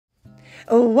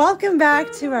Welcome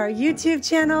back to our YouTube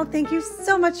channel. Thank you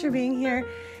so much for being here.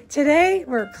 Today,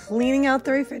 we're cleaning out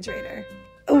the refrigerator.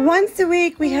 Once a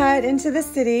week, we head into the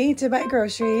city to buy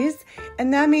groceries,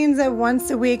 and that means that once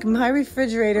a week, my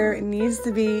refrigerator needs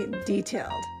to be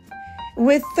detailed.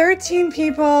 With 13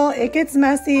 people, it gets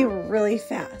messy really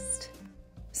fast.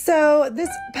 So this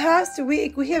past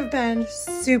week, we have been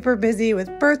super busy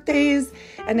with birthdays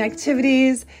and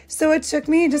activities, so it took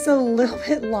me just a little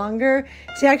bit longer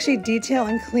to actually detail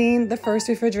and clean the first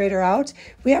refrigerator out.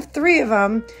 We have 3 of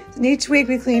them, and each week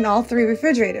we clean all 3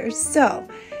 refrigerators. So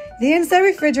the inside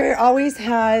refrigerator always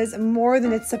has more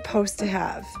than it's supposed to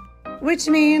have, which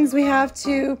means we have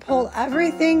to pull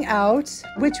everything out,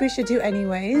 which we should do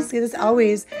anyways, because it's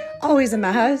always a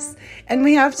mess. And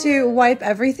we have to wipe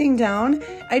everything down.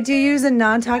 I do use a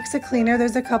non-toxic cleaner.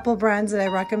 There's a couple brands that I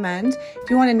recommend. If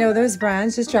you want to know those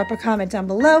brands, just drop a comment down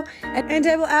below, and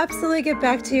I will absolutely get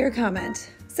back to your comment.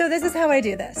 So this is how I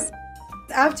do this.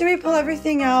 After we pull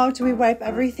everything out, we wipe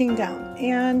everything down.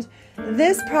 And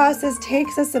this process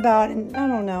takes us about an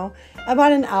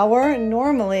hour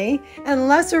normally,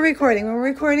 unless we're recording. When we're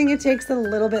recording, it takes a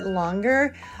little bit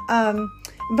longer.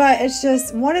 But it's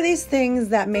just one of these things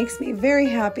that makes me very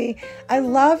happy. I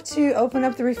love to open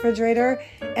up the refrigerator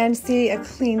and see a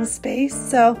clean space.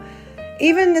 So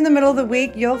even in the middle of the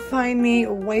week, you'll find me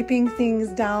wiping things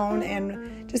down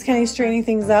and just kind of straightening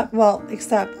things up. Well,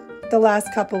 except the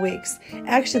last couple weeks,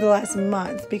 actually the last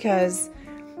month, because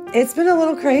it's been a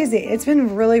little crazy. It's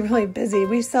been really, really busy.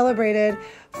 We celebrated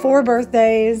 4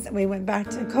 birthdays. We went back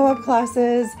to co-op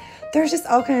classes. There's just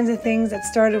all kinds of things that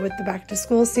started with the back to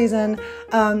school season.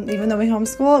 Even though we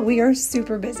homeschool, we are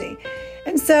super busy.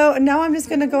 And so now I'm just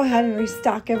going to go ahead and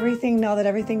restock everything now that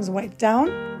everything's wiped down.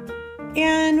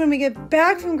 And when we get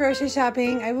back from grocery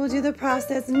shopping, I will do the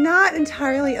process not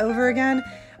entirely over again,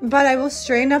 but I will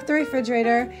straighten up the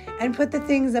refrigerator and put the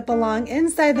things that belong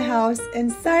inside the house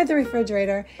inside the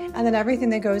refrigerator, and then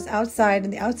everything that goes outside in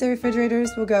the outside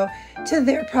refrigerators will go to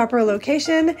their proper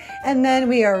location, and then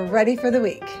we are ready for the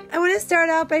week. I want to start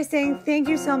out by saying thank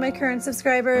you to all my current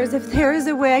subscribers. If there is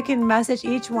a way I can message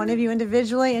each one of you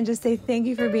individually and just say thank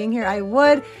you for being here, I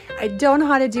would. I don't know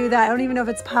how to do that. I don't even know if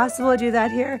it's possible to do that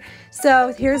here.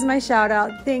 So here's my shout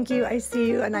out. Thank you. I see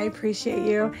you and I appreciate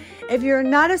you. If you're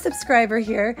not a subscriber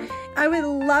here, I would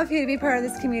love you to be part of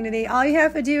this community. All you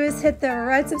have to do is hit the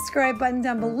red subscribe button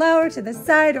down below or to the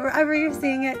side or wherever you're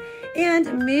seeing it,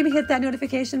 and maybe hit that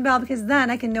notification bell, because then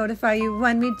I can notify you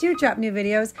when we do drop new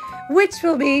videos, which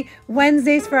will be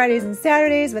Wednesdays, Fridays, and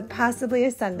Saturdays, with possibly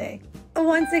a Sunday.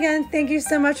 Once again, thank you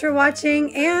so much for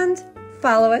watching, and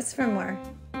follow us for more.